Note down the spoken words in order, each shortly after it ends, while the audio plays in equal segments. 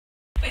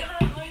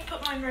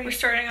We're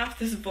starting off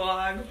this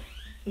vlog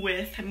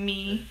with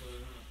me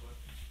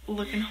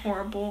looking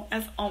horrible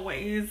as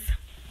always,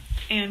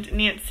 and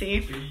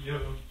Nancy,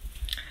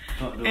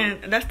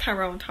 and that's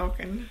Tyrell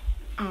talking.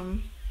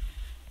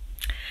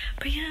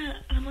 But yeah,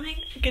 I'm like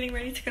getting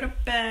ready to go to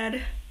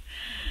bed.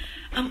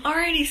 I'm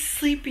already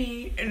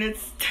sleepy and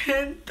it's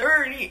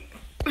 10:30.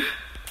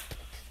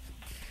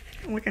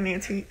 Look at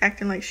Nancy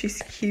acting like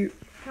she's cute.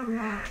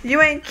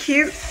 You ain't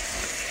cute.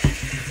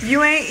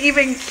 You ain't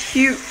even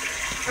cute.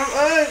 I'm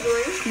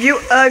ugly. You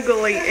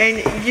ugly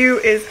and you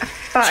is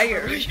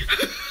fire.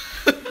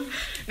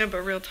 No,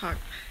 but real talk.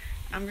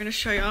 I'm gonna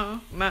show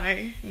y'all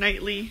my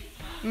nightly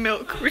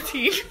milk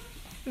routine.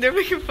 They're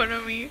making fun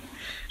of me.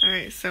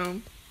 Alright,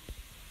 so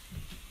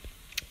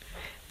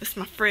this is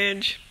my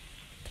fridge.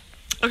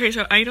 Okay,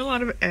 so I eat a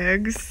lot of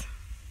eggs.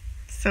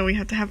 So we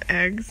have to have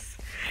eggs.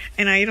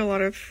 And I eat a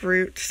lot of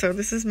fruit. So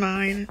this is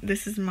mine.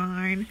 This is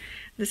mine.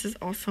 This is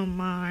also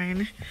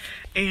mine.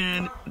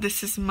 And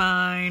this is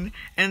mine.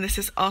 And this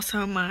is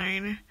also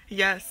mine.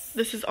 Yes,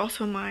 this is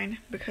also mine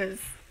because,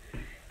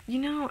 you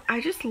know, I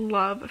just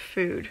love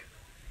food.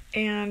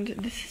 And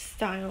this is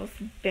Styles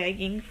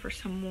begging for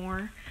some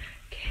more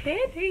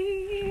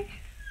kitty.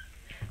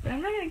 But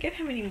I'm not gonna give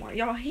him any more.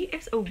 Y'all, he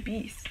is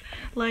obese.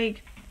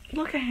 Like,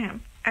 look at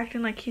him.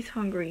 Acting like he's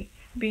hungry.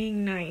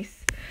 Being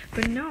nice.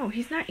 But no,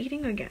 he's not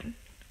eating again.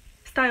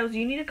 Styles,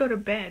 you need to go to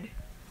bed.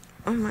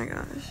 Oh my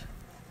gosh.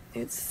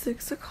 It's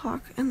 6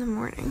 o'clock in the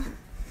morning.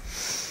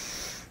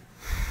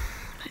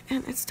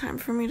 And it's time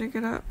for me to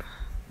get up.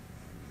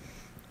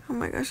 Oh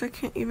my gosh, I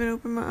can't even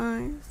open my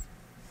eyes.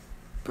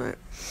 But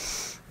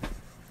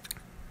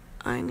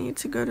I need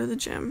to go to the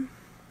gym.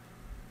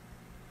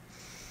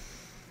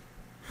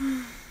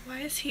 Why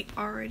is he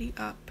already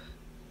up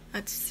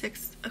at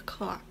 6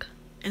 o'clock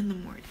in the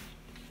morning?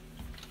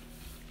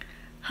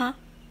 Huh?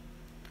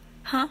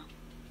 Huh?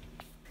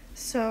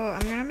 So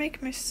I'm gonna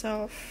make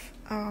myself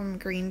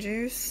green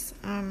juice.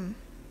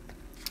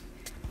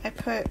 I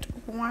put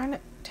 1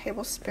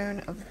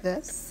 tablespoon of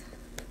this.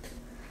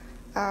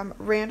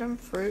 Random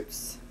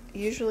fruits,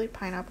 usually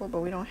pineapple, but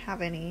we don't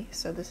have any.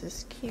 So this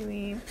is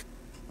kiwi,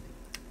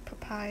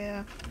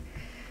 papaya,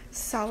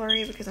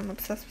 celery because I'm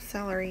obsessed with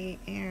celery,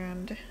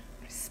 and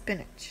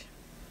spinach.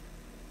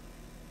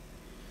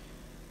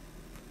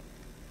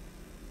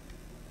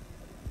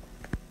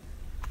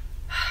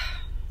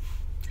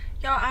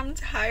 Y'all, I'm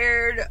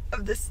tired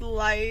of this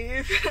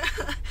life.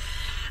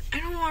 I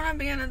don't want to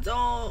be an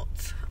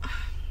adult.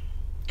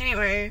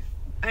 Anyway,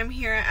 I'm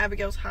here at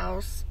Abigail's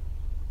house.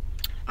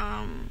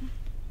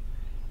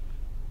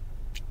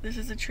 This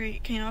is a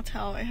tree. Can y'all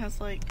tell? It has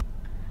like,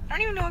 I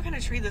don't even know what kind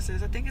of tree this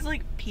is. I think it's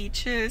like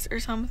peaches or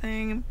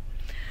something.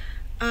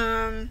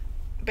 But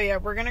yeah,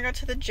 we're gonna go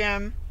to the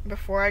gym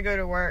before I go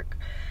to work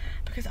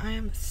because I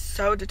am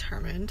so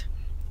determined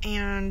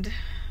and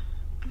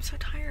I'm so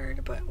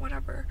tired, but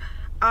whatever.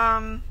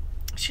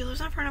 She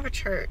lives in front of a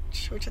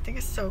church, which I think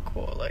is so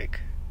cool. Like,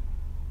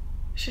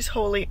 she's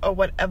holy or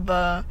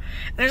whatever.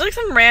 And there's like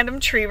some random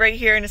tree right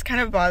here, and it's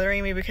kind of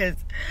bothering me because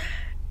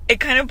it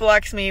kind of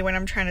blocks me when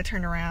I'm trying to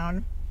turn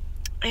around.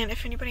 And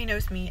if anybody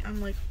knows me,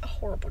 I'm like a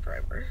horrible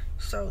driver.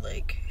 So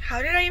like,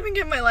 how did I even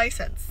get my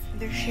license?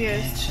 There she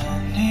is.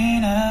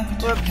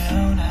 Whoops.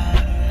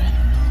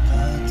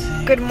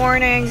 Good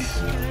morning.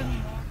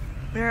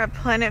 We're at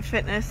Planet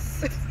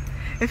Fitness.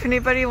 If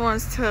anybody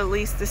wants to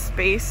lease the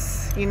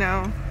space, you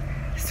know,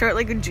 start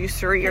like a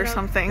juicery or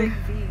something. Big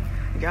V.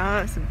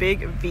 Yes,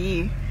 big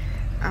V.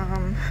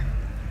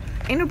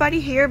 Ain't nobody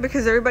here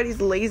because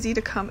everybody's lazy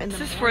to come in the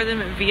morning. This is for them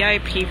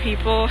VIP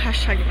people.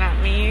 Hashtag not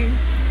me.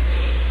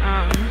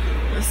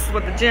 This is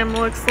what the gym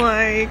looks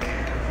like.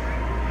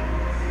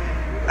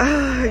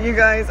 You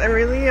guys, I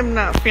really am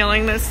not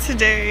feeling this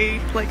today.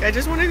 Like, I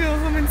just want to go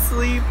home and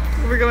sleep.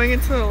 We're going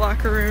into the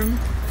locker room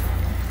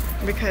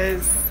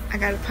because I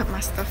gotta put my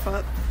stuff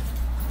up.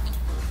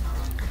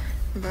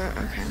 But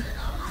okay.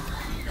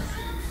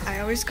 I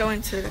always go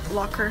into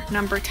locker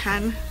number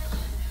 10.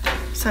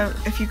 So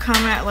if you come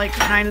at like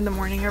 9 in the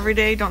morning every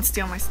day, don't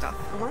steal my stuff.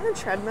 I'm on a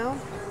treadmill.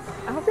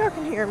 I hope y'all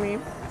can hear me.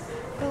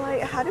 But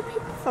like, how do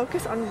people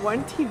focus on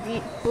one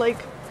TV? Like,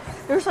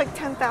 there's like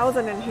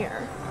 10,000 in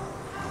here.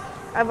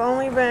 I've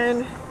only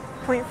been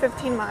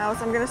 0.15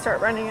 miles. I'm gonna start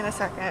running in a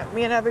second.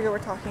 Me and Abigail were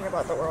talking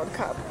about the World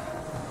Cup.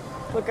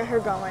 Look at her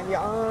going,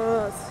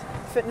 yes.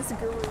 Fitness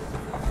guru.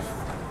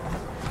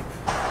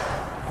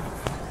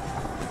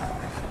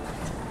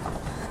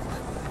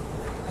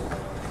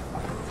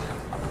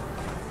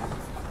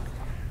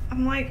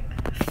 I'm like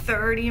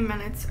 30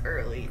 minutes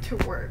early to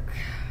work,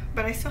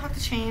 but I still have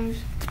to change.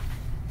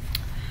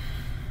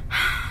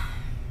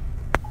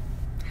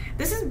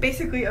 This is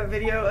basically a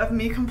video of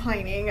me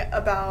complaining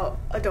about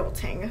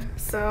adulting.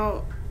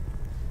 So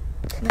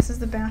this is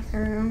the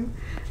bathroom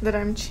that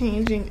I'm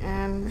changing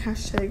in.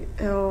 Hashtag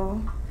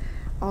ill.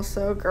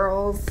 Also,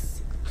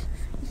 girls,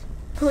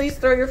 please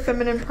throw your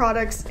feminine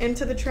products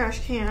into the trash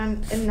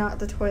can and not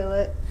the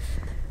toilet.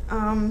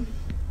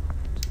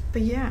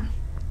 But yeah,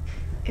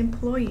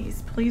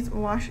 employees, please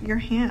wash your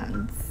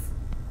hands.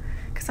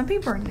 Because Some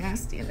people are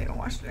nasty and they don't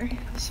wash their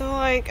hands. So,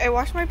 like, I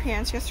washed my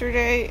pants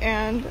yesterday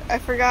and I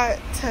forgot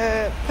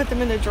to put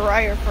them in the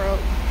dryer for a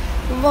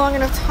long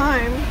enough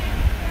time.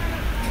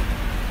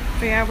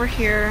 But yeah, we're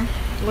here.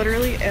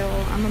 Literally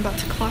ill. I'm about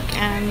to clock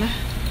in.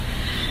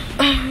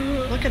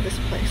 Look at this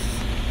place.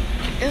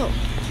 Ew.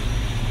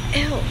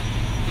 Ew.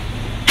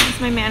 That's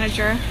my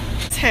manager.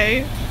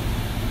 Hey,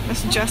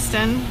 Miss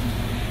Justin.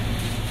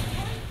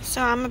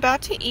 So I'm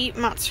about to eat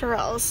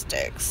mozzarella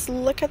sticks.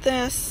 Look at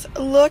this.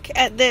 Look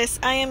at this.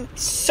 I am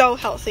so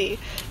healthy.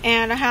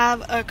 And I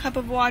have a cup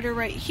of water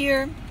right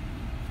here.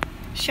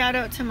 Shout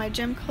out to my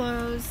gym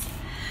clothes.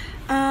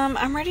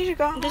 I'm ready to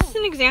go home. This is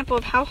an example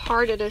of how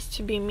hard it is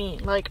to be me.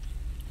 Like,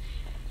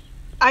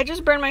 I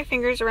just burned my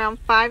fingers around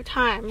 5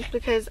 times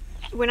because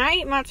when I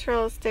eat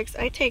mozzarella sticks,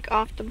 I take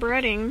off the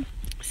breading,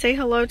 say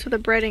hello to the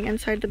breading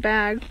inside the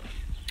bag,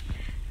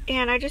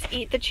 and I just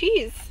eat the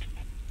cheese.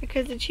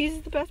 Because the cheese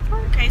is the best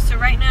part. Okay, so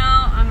right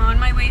now I'm on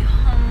my way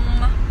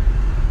home.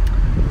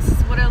 This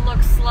is what it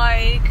looks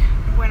like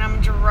when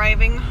I'm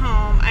driving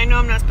home. I know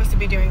I'm not supposed to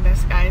be doing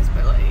this, guys,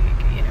 but like,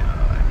 you know,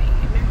 I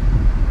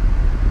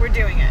mean, we're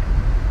doing it.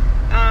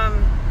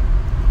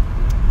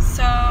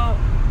 So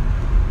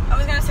I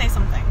was gonna say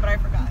something, but I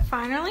forgot. I'm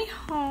finally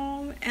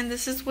home, and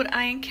this is what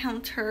I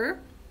encounter.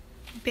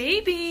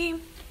 Baby.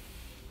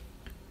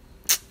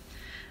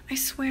 I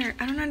swear,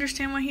 I don't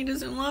understand why he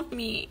doesn't love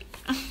me.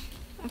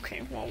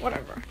 Okay, well,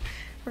 whatever.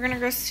 We're gonna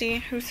go see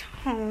who's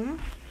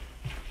home.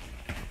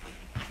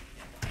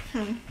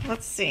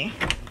 Let's see.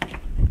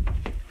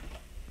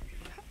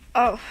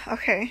 Oh,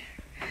 okay.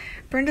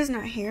 Brenda's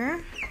not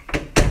here.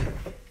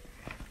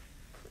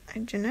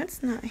 And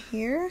Jeanette's not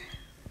here.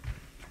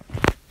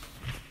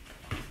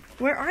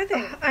 Where are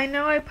they? I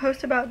know I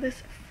post about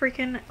this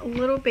freaking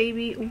little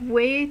baby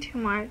way too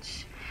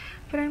much.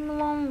 But I'm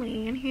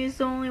lonely, and he's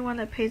the only one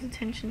that pays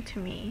attention to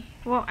me.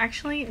 Well,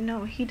 actually,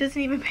 no, he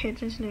doesn't even pay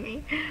attention to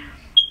me.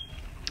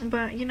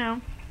 But, you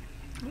know,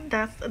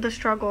 that's the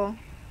struggle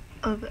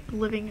of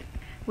living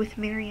with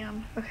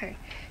Miriam. Okay,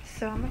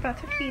 so I'm about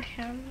to feed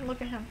him.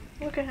 Look at him.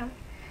 Look at him.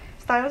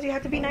 Styles, you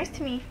have to be nice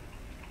to me.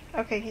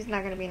 Okay, he's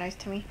not going to be nice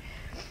to me.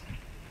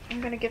 I'm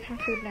going to give him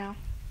food now.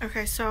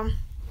 Okay, so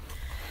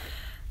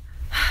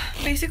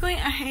basically,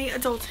 I hate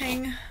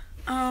adulting.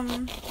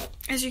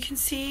 As you can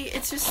see,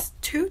 it's just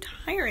too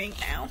tiring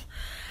now.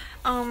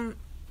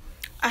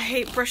 I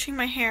hate brushing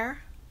my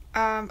hair.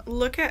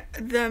 Look at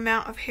the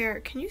amount of hair.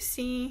 Can you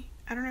see?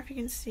 I don't know if you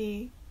can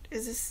see.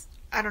 Is this?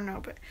 I don't know,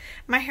 but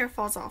my hair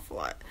falls off a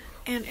lot.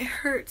 And it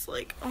hurts,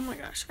 like, oh my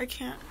gosh, I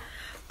can't.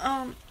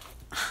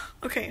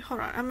 Okay, hold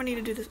on. I'm gonna need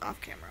to do this off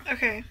camera.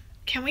 Okay,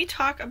 can we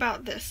talk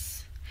about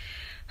this?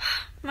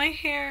 My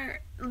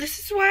hair, this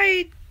is why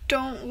I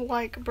don't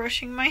like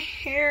brushing my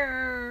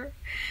hair.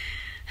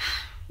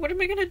 What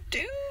am I gonna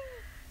do?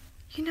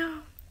 You know,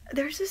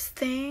 there's this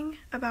thing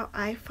about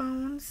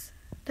iPhones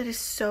that is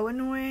so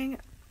annoying.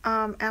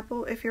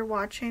 Apple, if you're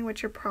watching,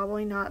 which you're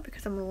probably not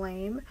because I'm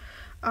lame,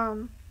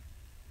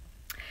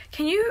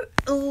 can you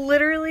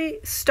literally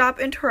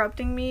stop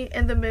interrupting me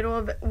in the middle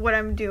of what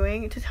I'm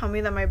doing to tell me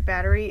that my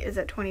battery is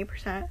at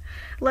 20%?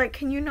 Like,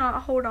 can you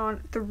not hold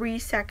on 3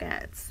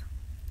 seconds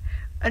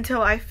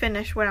until I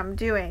finish what I'm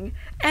doing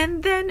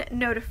and then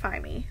notify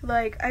me?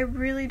 Like, I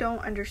really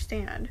don't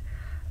understand.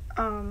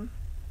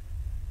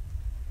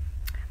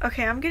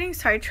 Okay, I'm getting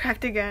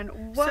sidetracked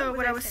again.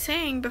 What I was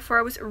saying before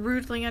I was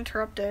rudely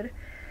interrupted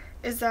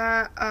is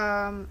that,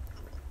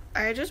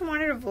 I just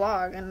wanted a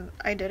vlog, and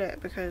I did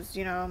it because,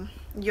 you know,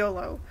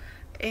 YOLO.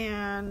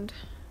 And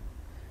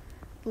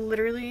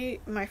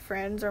literally, my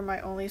friends are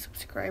my only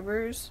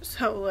subscribers,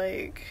 so,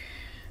 like,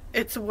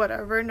 it's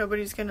whatever.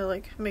 Nobody's gonna,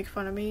 like, make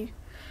fun of me.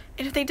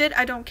 And if they did,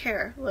 I don't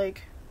care.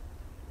 Like,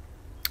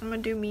 I'm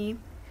gonna do me.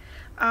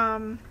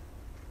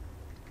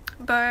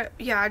 But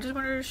yeah, I just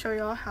wanted to show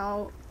y'all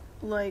how,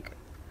 like,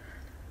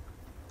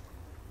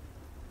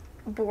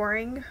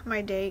 boring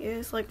my day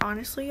is. Like,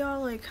 honestly,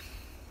 y'all, like,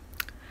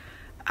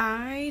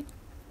 I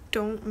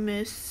don't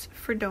miss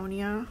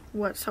Fredonia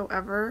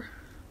whatsoever,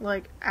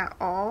 like, at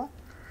all.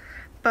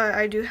 But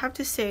I do have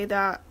to say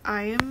that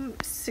I am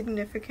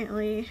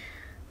significantly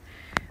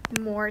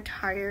more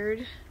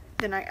tired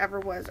than I ever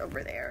was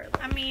over there.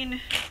 I mean,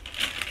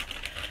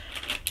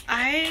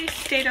 I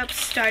stayed up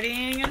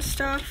studying and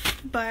stuff,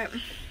 but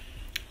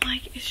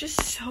like, it's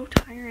just so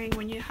tiring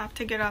when you have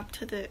to get up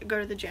to go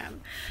to the gym,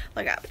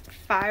 like, at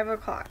 5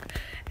 o'clock,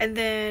 and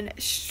then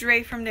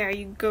straight from there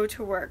you go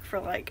to work for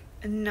like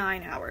 10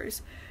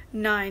 hours,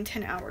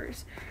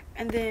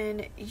 and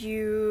then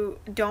you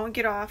don't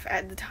get off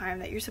at the time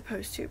that you're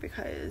supposed to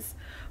because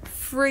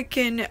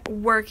freaking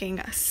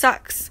working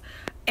sucks.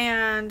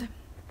 And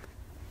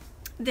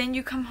then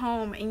you come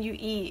home and you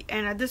eat,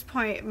 and at this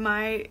point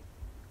my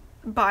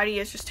body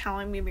is just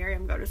telling me,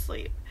 Miriam, go to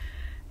sleep.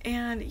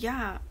 And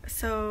yeah,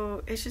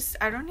 so it's just,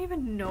 I don't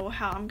even know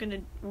how I'm gonna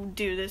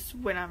do this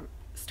when I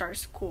start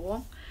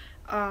school.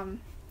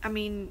 I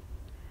mean,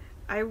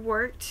 I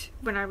worked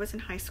when I was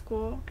in high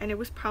school, and it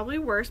was probably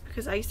worse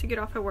because I used to get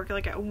off at work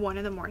like at 1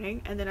 in the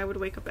morning, and then I would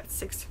wake up at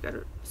 6 to go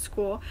to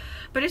school.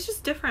 But it's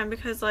just different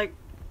because like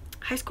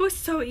high school is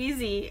so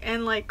easy,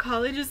 and like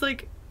college is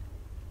like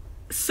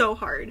so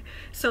hard.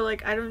 So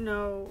like I don't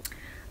know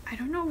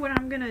what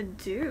I'm gonna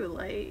do.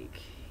 Like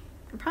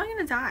I'm probably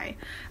gonna die.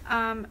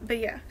 But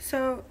yeah,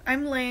 so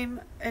I'm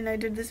lame, and I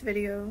did this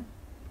video.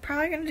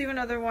 Probably gonna do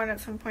another one at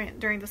some point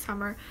during the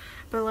summer,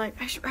 but like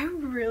I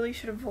really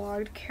should have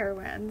vlogged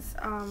Carowinds.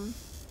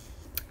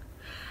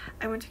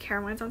 I went to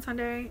Carowinds on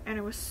Sunday, and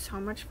it was so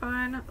much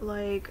fun.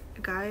 Like,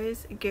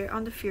 guys, get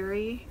on the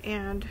Fury,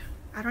 and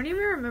I don't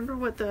even remember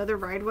what the other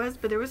ride was,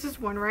 but there was this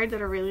one ride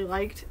that I really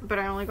liked, but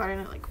I only got in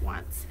it like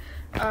once.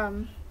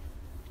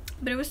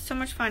 But it was so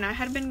much fun. I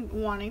had been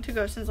wanting to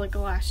go since like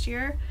last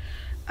year,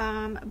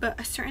 but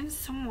a certain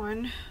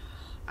someone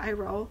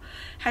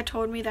had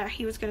told me that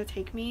he was gonna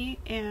take me,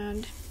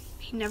 and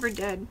he never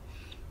did.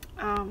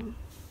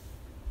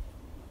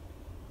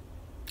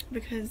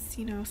 Because,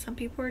 you know, some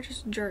people are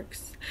just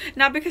jerks.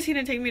 Not because he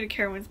didn't take me to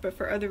Carowinds, but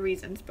for other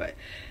reasons. But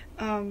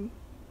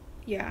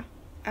yeah,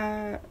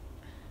 I'm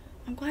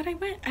glad I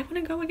went. I want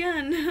to go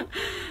again.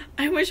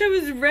 I wish I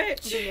was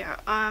rich. But yeah,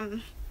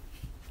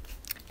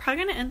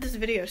 probably gonna end this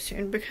video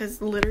soon because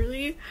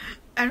literally,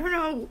 I don't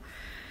know.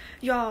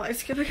 Y'all,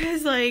 it's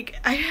because, like,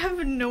 I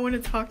have no one to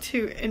talk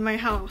to in my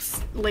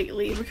house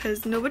lately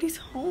because nobody's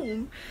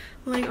home.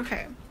 Like,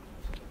 okay.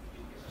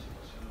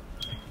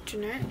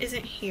 Jeanette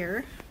isn't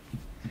here.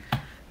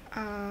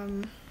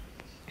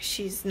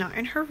 She's not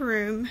in her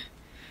room.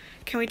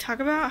 Can we talk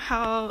about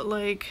how,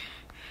 like,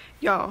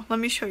 y'all, let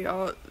me show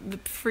y'all the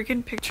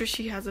freaking picture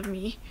she has of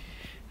me.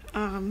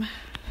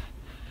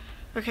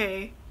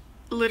 Okay.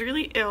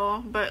 Literally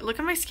ill, but look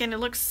at my skin. It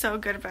looks so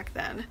good back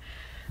then.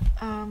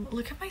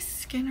 Look at my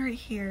skin right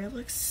here. It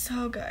looks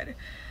so good.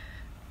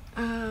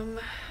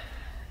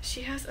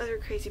 She has other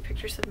crazy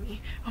pictures of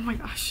me. Oh my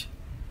gosh.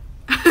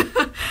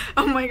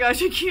 Oh my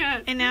gosh, I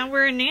can't. And now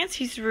we're in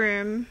Nancy's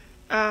room.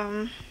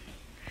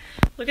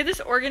 Look at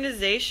this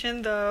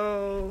organization,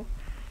 though.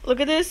 Look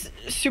at this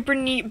super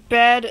neat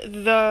bed,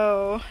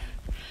 though.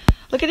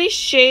 Look at these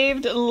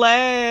shaved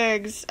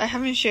legs. I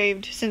haven't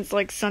shaved since,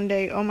 like,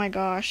 Sunday. Oh my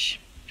gosh.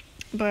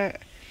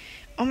 But...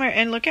 oh my,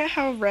 and look at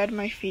how red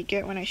my feet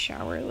get when I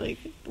shower. Like,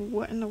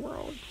 what in the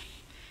world?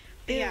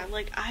 But yeah,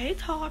 like, I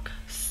talk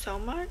so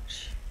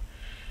much.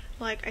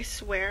 Like, I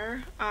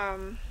swear. I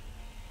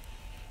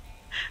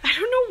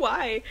don't know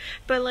why,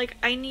 but like,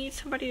 I need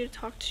somebody to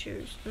talk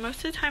to.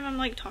 Most of the time, I'm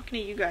like talking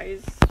to you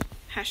guys.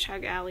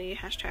 Hashtag Allie,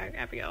 hashtag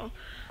Abigail.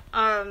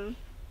 But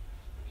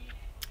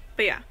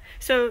yeah,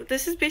 so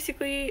this is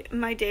basically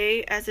my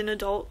day as an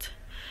adult,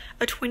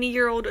 a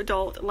 20-year-old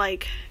adult.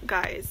 Like,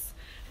 guys,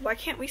 why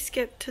can't we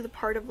skip to the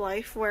part of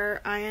life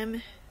where I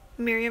am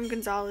Miriam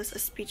Gonzalez, a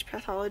speech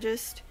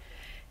pathologist,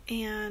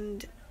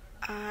 and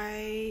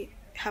I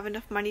have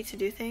enough money to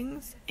do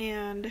things,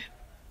 and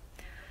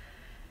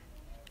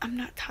I'm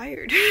not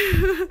tired.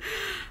 I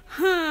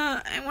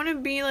want to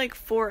be like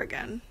 4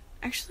 again.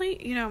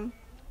 Actually, you know,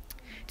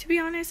 to be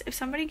honest, if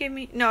somebody gave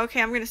me... no,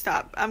 okay, I'm gonna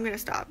stop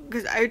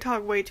because I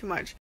talk way too much.